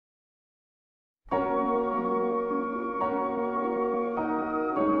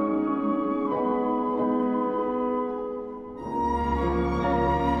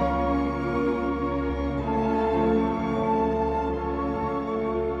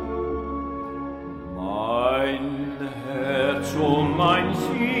mein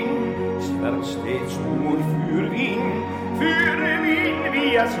Sinn, schwärmt stets nur für Wien,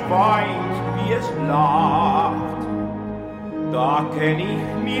 wie es weint, wie es lacht. Da kenn ich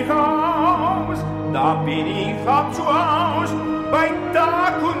mich aus, da bin ich ab zu Haus, bei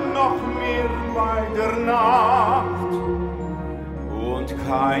Tag und noch mehr bei der Nacht. Und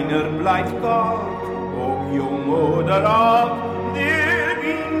keiner bleibt kalt, ob jung oder alt, der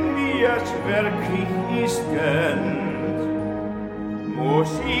Wien, wie es wirklich ist, kennt.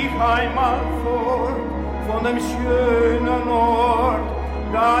 Muss ich einmal fort von dem schönen Ort,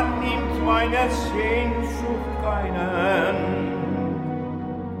 dann nimmt meine Sehnsucht keinen.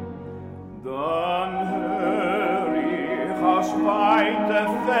 Dann hör ich aus weiter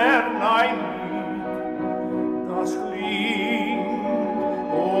Ferne ein Lied, das klingt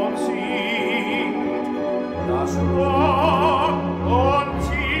und singt, das lockt und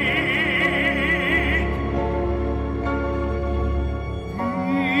zieht.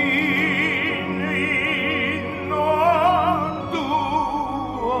 Wien, nur du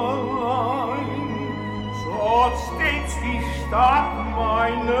allein, soll stets die Stadt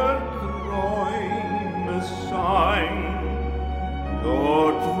meiner Träume sein.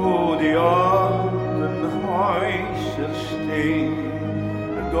 Dort, wo die alten Häuser stehen,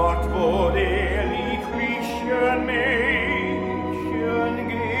 dort, wo die lieblichen Mädchen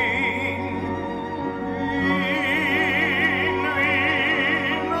gehen. Wien,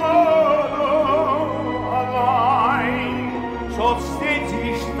 nur du allein, soll stets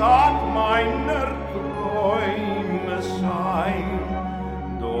die Stadt meiner Träume sein.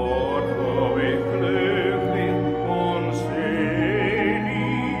 Dort, wo ich glücklich und selig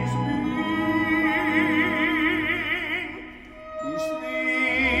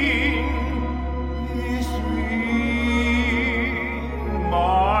bin, ist Wien,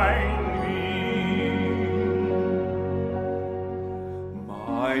 mein Wien.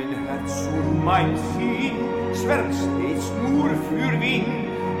 Mein Herz und mein Sinn schwärmt stets nur für Wien,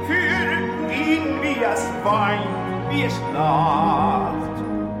 wie es weint, wie es lacht.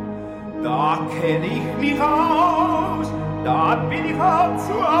 Da kenn ich mich aus, da bin ich halt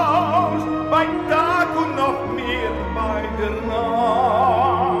zu Haus, bei Tag und noch mehr bei der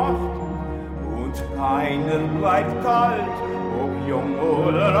Nacht. Und keiner bleibt kalt, ob jung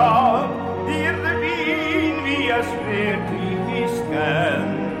oder alt, der Wien, wie es wirklich ist,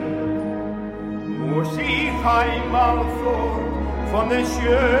 kennt. Muss ich einmal fort von den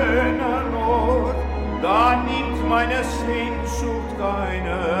schönen Ort, da nimmt meine Sehnsucht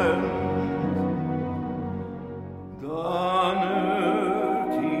keinen. Dann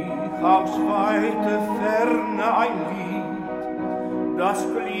hört ich aus weiter Ferne ein Lied, das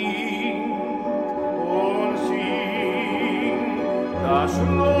klingt und singt, das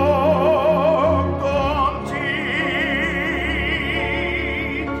lockt und zieht.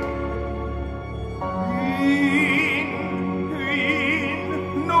 Wien,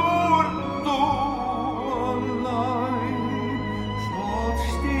 nur du allein, soll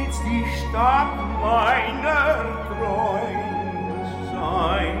stets die Stadt meiner Träume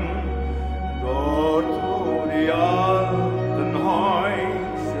sein. Dort, wo die alten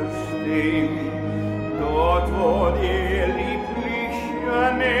Häuser stehen, dort, wo die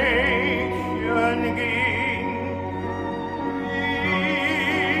lieblichen